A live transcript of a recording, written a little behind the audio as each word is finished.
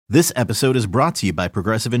This episode is brought to you by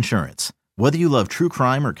Progressive Insurance. Whether you love true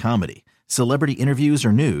crime or comedy, celebrity interviews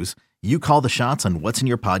or news, you call the shots on what's in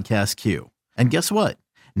your podcast queue. And guess what?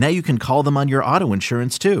 Now you can call them on your auto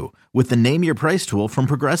insurance too with the Name Your Price tool from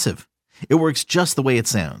Progressive. It works just the way it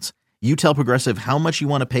sounds. You tell Progressive how much you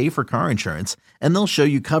want to pay for car insurance, and they'll show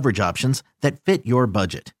you coverage options that fit your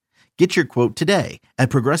budget. Get your quote today at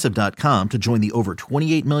Progressive.com to join the over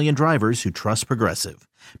 28 million drivers who trust Progressive.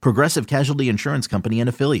 Progressive Casualty Insurance Company and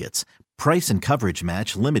Affiliates. Price and coverage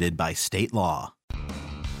match limited by state law.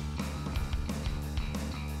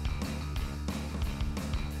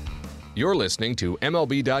 You're listening to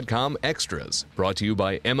MLB.com Extras, brought to you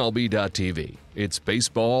by MLB.tv. It's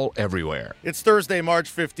baseball everywhere. It's Thursday,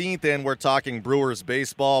 March 15th, and we're talking Brewers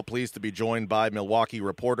baseball. Pleased to be joined by Milwaukee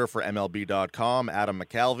reporter for MLB.com, Adam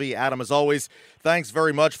McCalvy. Adam, as always, thanks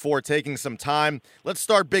very much for taking some time. Let's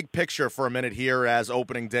start big picture for a minute here as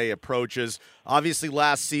opening day approaches. Obviously,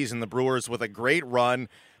 last season, the Brewers with a great run,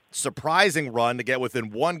 surprising run to get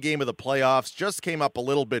within one game of the playoffs, just came up a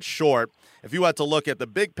little bit short. If you had to look at the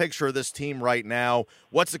big picture of this team right now,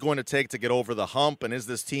 what's it going to take to get over the hump? And is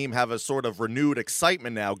this team have a sort of renewed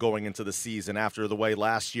excitement now going into the season after the way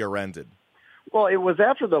last year ended? Well, it was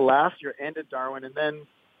after the last year ended, Darwin, and then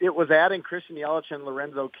it was adding Christian Yelich and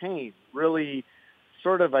Lorenzo Cain. Really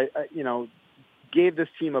sort of, gave this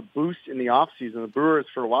team a boost in the offseason. The Brewers,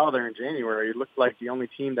 for a while there in January, looked like the only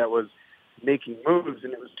team that was making moves,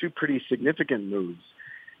 and it was two pretty significant moves.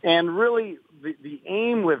 And really, the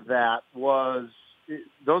aim with that was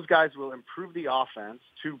those guys will improve the offense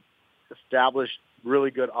to establish really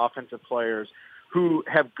good offensive players who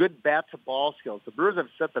have good bat-to-ball skills. The Brewers have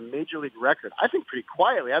set the Major League record, I think pretty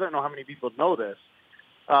quietly. I don't know how many people know this,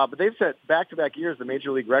 but they've set back-to-back years the Major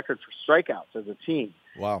League record for strikeouts as a team.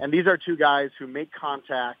 Wow. And these are two guys who make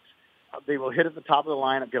contact. They will hit at the top of the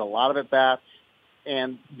lineup, get a lot of at-bats,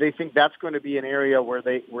 and they think that's going to be an area where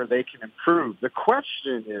they can improve. The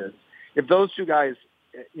question is, if those two guys,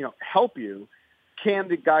 help you, can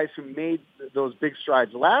the guys who made those big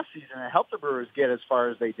strides last season and help the Brewers get as far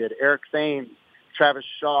as they did? Eric Thames, Travis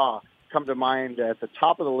Shaw come to mind at the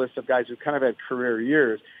top of the list of guys who kind of had career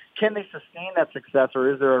years. Can they sustain that success,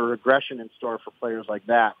 or is there a regression in store for players like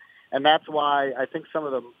that? And that's why I think some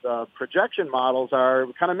of the projection models are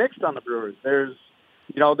kind of mixed on the Brewers. There's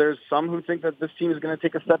some who think that this team is going to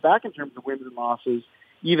take a step back in terms of wins and losses,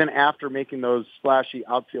 even after making those splashy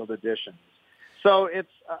outfield additions. So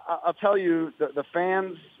I'll tell you, the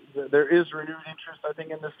fans, there is renewed interest, I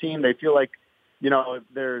think, in this team. They feel like,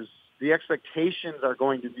 the expectations are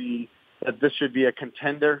going to be that this should be a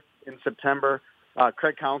contender in September.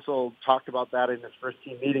 Craig Counsell talked about that in his first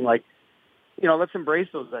team meeting. Let's embrace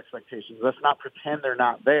those expectations. Let's not pretend they're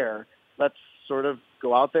not there. Let's sort of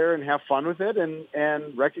go out there and have fun with it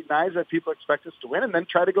and recognize that people expect us to win and then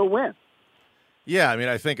try to go win. Yeah,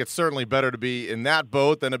 I think it's certainly better to be in that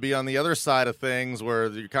boat than to be on the other side of things where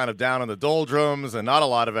you're kind of down in the doldrums and not a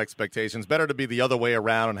lot of expectations. Better to be the other way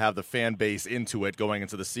around and have the fan base into it going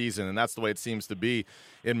into the season, and that's the way it seems to be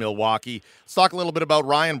in Milwaukee. Let's talk a little bit about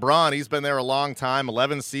Ryan Braun. He's been there a long time,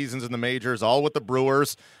 11 seasons in the majors, all with the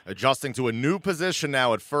Brewers, adjusting to a new position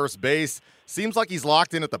now at first base. Seems like he's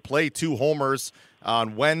locked in at the plate, 2 homers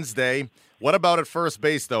on Wednesday. What about at first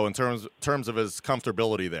base, though, in terms of his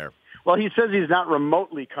comfortability there? Well, he says he's not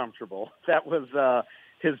remotely comfortable. That was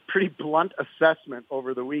his pretty blunt assessment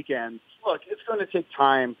over the weekend. Look, it's going to take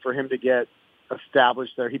time for him to get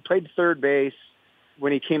established there. He played third base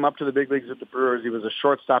when he came up to the big leagues with the Brewers. He was a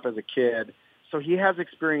shortstop as a kid. So he has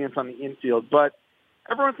experience on the infield. But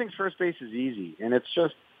everyone thinks first base is easy, and it's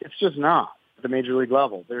just not at the major league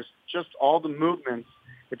level. There's just all the movements.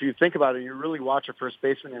 If you think about it, you really watch a first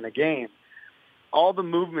baseman in a game, all the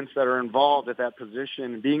movements that are involved at that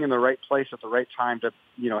position, being in the right place at the right time to,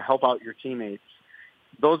 help out your teammates,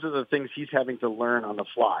 those are the things he's having to learn on the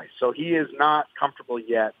fly. So he is not comfortable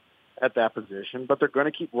yet at that position, but they're going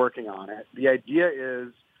to keep working on it. The idea is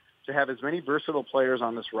to have as many versatile players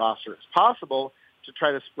on this roster as possible to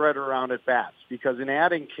try to spread around at bats, because in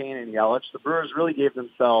adding Cain and Yelich, the Brewers really gave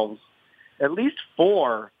themselves at least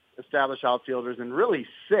 4 established outfielders and really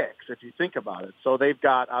 6 if you think about it. So they've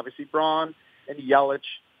got obviously Braun and Yelich,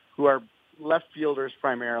 who are left fielders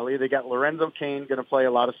primarily. They got Lorenzo Cain going to play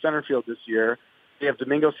a lot of center field this year. They have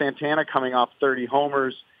Domingo Santana coming off 30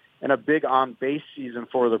 homers and a big on-base season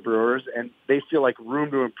for the Brewers, and they feel like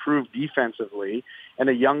room to improve defensively, and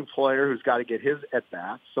a young player who's got to get his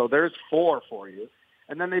at-bats. So there's 4 for you.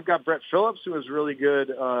 And then they've got Brett Phillips, who is really good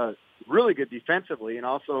defensively, and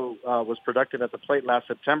also was productive at the plate last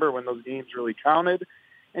September when those games really counted.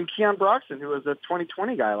 And Keon Broxton, who was a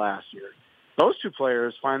 2020 guy last year. Those 2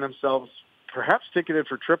 players find themselves perhaps ticketed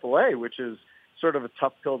for AAA, which is sort of a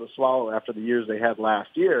tough pill to swallow after the years they had last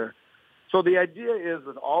year. So the idea is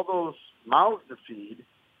with all those mouths to feed,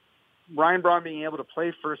 Ryan Braun being able to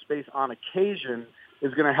play first base on occasion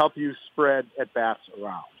is going to help you spread at-bats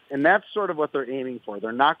around. And that's sort of what they're aiming for.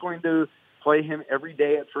 They're not going to play him every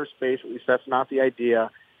day at first base. At least that's not the idea.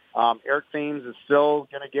 Eric Thames is still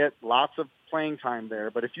going to get lots of playing time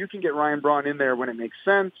there. But if you can get Ryan Braun in there when it makes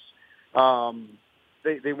sense,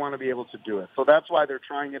 they want to be able to do it. So that's why they're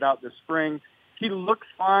trying it out this spring. He looks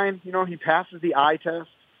fine. He passes the eye test.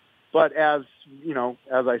 But as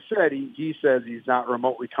I said, he says he's not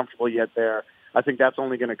remotely comfortable yet there. I think that's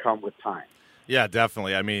only going to come with time. Yeah,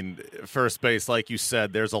 definitely. I mean, first base, like you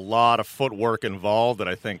said, there's a lot of footwork involved, and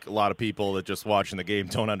I think a lot of people that just watching the game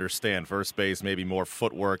don't understand. First base, maybe more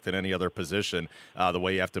footwork than any other position, the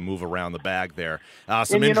way you have to move around the bag there.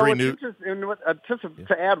 Some injury news.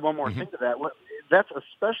 To add one more thing to that, that's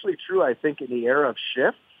especially true, I think, in the era of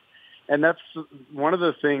shifts. And that's one of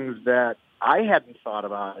the things that I hadn't thought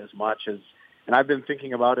about as much as, and I've been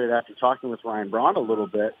thinking about it after talking with Ryan Braun a little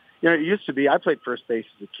bit. It used to be, I played first base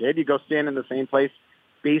as a kid. You go stand in the same place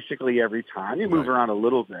basically every time. You move around a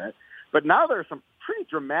little bit. But now there are some pretty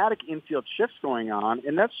dramatic infield shifts going on,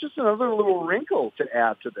 and that's just another little wrinkle to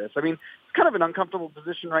add to this. I mean, it's kind of an uncomfortable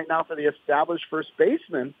position right now for the established first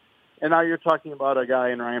baseman, and now you're talking about a guy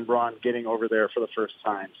in Ryan Braun getting over there for the first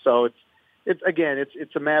time. So it's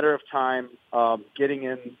a matter of time getting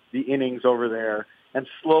in the innings over there. And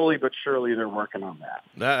slowly but surely, they're working on that.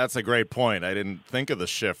 That's a great point. I didn't think of the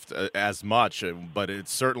shift as much, but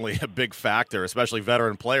it's certainly a big factor, especially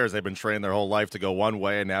veteran players. They've been trained their whole life to go one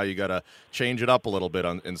way, and now you got to change it up a little bit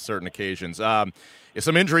in certain occasions. Some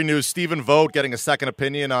injury news. Stephen Vogt getting a second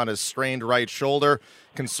opinion on his strained right shoulder.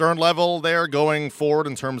 Concern level there going forward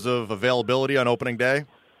in terms of availability on opening day?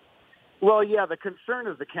 Well, yeah, the concern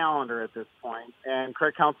is the calendar at this point. And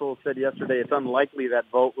Craig Counsell said yesterday it's unlikely that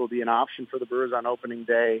Vogt will be an option for the Brewers on opening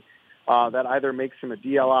day. That either makes him a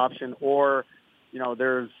DL option or,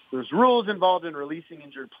 there's rules involved in releasing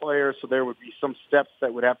injured players, so there would be some steps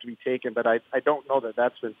that would have to be taken. But I don't know that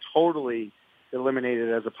that's been totally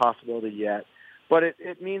eliminated as a possibility yet. But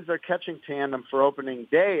it means their catching tandem for opening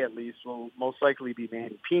day, at least, will most likely be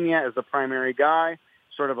Manny Pena as the primary guy,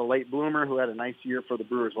 sort of a late bloomer who had a nice year for the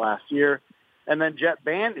Brewers last year. And then Jet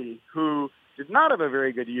Bandy, who did not have a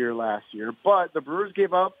very good year last year, but the Brewers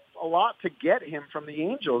gave up a lot to get him from the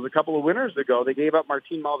Angels a couple of winters ago. They gave up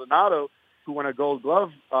Martin Maldonado, who won a Gold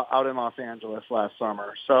Glove out in Los Angeles last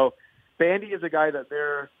summer. So Bandy is a guy that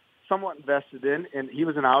they're somewhat invested in, and he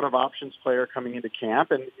was an out-of-options player coming into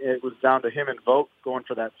camp, and it was down to him and Vogt going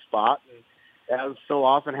for that spot. And as so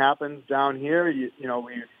often happens down here, we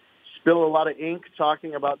spill a lot of ink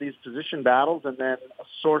talking about these position battles, and then a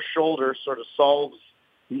sore shoulder sort of solves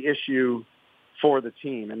the issue for the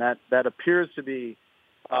team. And that appears to be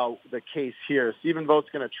the case here. Stephen Vogt's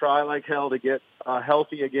going to try like hell to get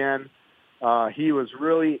healthy again. He was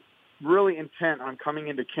really, really intent on coming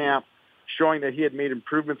into camp, showing that he had made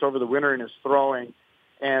improvements over the winter in his throwing,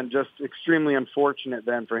 and just extremely unfortunate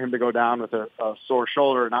then for him to go down with a sore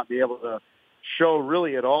shoulder and not be able to show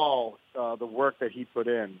really at all the work that he put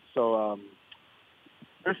in. So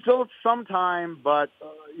there's still some time, but,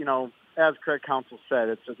 as Craig Counsell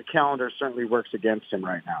said, the calendar certainly works against him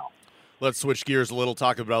right now. Let's switch gears a little,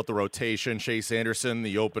 talk about the rotation. Chase Anderson,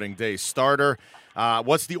 the opening day starter.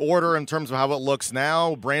 What's the order in terms of how it looks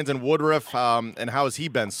now? Brandon Woodruff, and how has he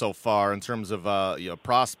been so far in terms of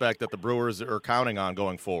prospect that the Brewers are counting on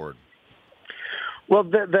going forward? Well,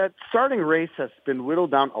 that starting race has been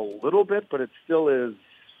whittled down a little bit, but it still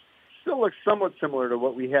looks somewhat similar to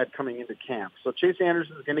what we had coming into camp. So Chase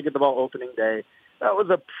Anderson is going to get the ball opening day. That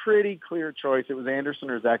was a pretty clear choice. It was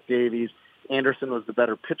Anderson or Zach Davies. Anderson was the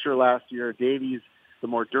better pitcher last year. Davies, the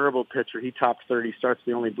more durable pitcher. He topped 30 starts,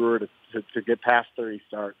 the only Brewer to get past 30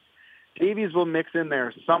 starts. Davies will mix in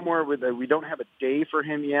there somewhere we don't have a day for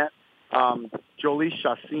him yet. Jhoulys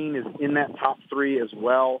Chacin is in that top three as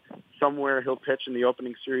well. Somewhere he'll pitch in the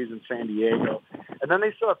opening series in San Diego. And then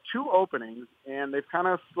they still have two openings, and they've kind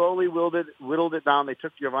of slowly whittled it down. They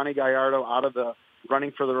took Giovanni Gallardo out of the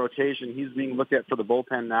running for the rotation. He's being looked at for the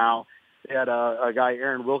bullpen now. They had a guy,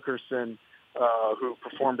 Aaron Wilkerson, who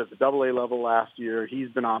performed at the AA level last year. He's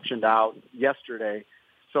been optioned out yesterday.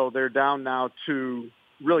 So they're down now to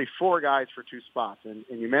really four guys for two spots. And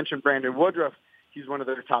you mentioned Brandon Woodruff. He's one of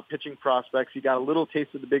their top pitching prospects. He got a little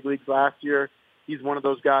taste of the big leagues last year. He's one of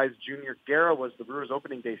those guys. Junior Guerra was the Brewers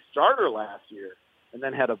opening day starter last year and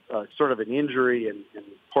then had a sort of an injury and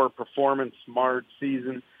poor performance, marred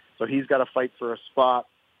season. So he's got to fight for a spot.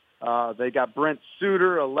 They got Brent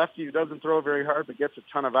Suter, a lefty who doesn't throw very hard but gets a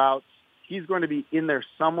ton of outs. he's going to be in there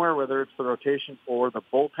somewhere, whether it's the rotation or the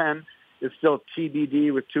bullpen is still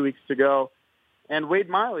TBD with 2 weeks to go. And Wade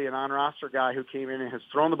Miley, an on-roster guy who came in and has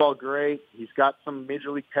thrown the ball great. He's got some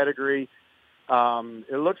major league pedigree.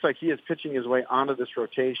 It looks like he is pitching his way onto this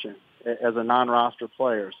rotation as a non-roster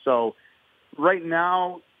player. So right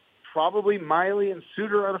now, probably Miley and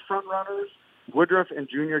Suter are the front runners. Woodruff and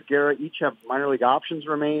Junior Guerra each have minor league options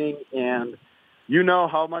remaining, and you know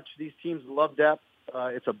how much these teams love depth.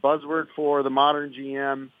 It's a buzzword for the modern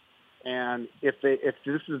GM, and if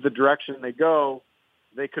this is the direction they go,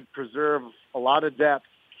 they could preserve a lot of depth,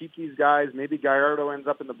 keep these guys. Maybe Gallardo ends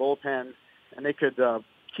up in the bullpen, and they could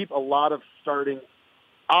keep a lot of starting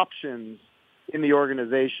options in the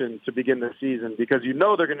organization to begin the season, because you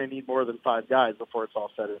know they're going to need more than 5 guys before it's all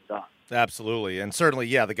said and done. Absolutely. And certainly,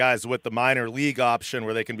 yeah, the guys with the minor league option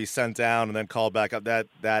where they can be sent down and then called back up, that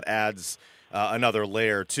adds another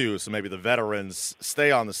layer too. So maybe the veterans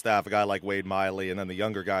stay on the staff, a guy like Wade Miley, and then the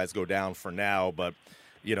younger guys go down for now, but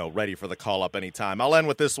ready for the call up anytime. I'll end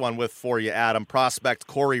with this one for you, Adam. Prospect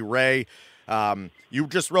Corey Ray. You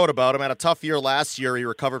just wrote about him. Had a tough year last year. He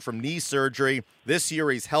recovered from knee surgery. This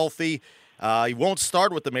year he's healthy. He won't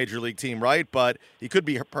start with the major league team, right? But he could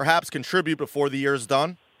perhaps contribute before the year's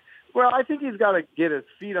done. Well, I think he's got to get his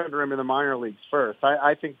feet under him in the minor leagues first.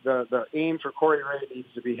 I think the aim for Corey Ray needs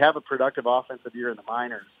to be have a productive offensive year in the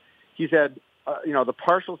minors. He's had, the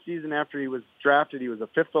partial season after he was drafted. He was a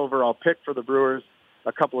 5th overall pick for the Brewers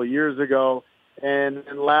a couple of years ago. And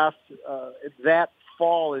that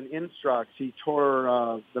fall in Instructs, he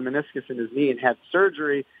tore the meniscus in his knee and had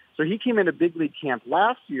surgery. So he came into big league camp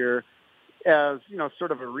last year as,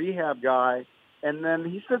 sort of a rehab guy. And then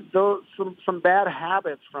he said some bad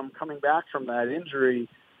habits from coming back from that injury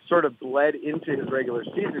sort of bled into his regular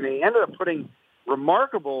season. And he ended up putting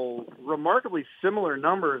remarkably similar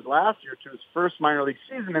numbers last year to his first minor league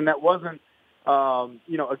season, and that wasn't,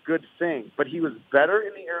 a good thing. But he was better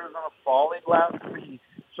in the Arizona Fall League last year. He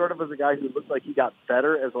sort of was a guy who looked like he got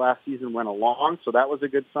better as last season went along, so that was a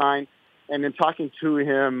good sign. And in talking to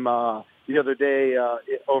him the other day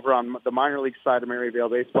over on the minor league side of Maryvale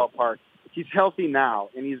Baseball Park, he's healthy now,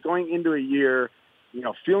 and he's going into a year,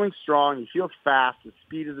 feeling strong. He feels fast. His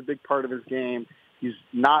speed is a big part of his game. He's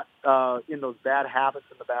not in those bad habits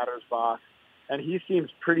in the batter's box, and he seems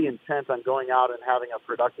pretty intent on going out and having a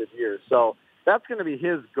productive year. So that's going to be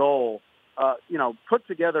his goal. Put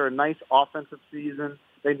together a nice offensive season.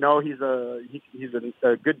 They know he's a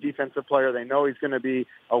good defensive player. They know he's going to be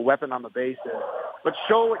a weapon on the bases. But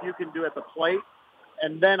show what you can do at the plate,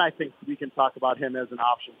 and then I think we can talk about him as an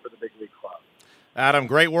option for the big league club. Adam,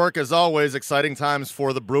 great work as always. Exciting times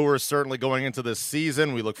for the Brewers certainly going into this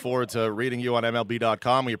season. We look forward to reading you on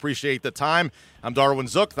MLB.com. We appreciate the time. I'm Darwin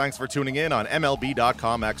Zook. Thanks for tuning in on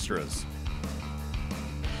MLB.com Extras.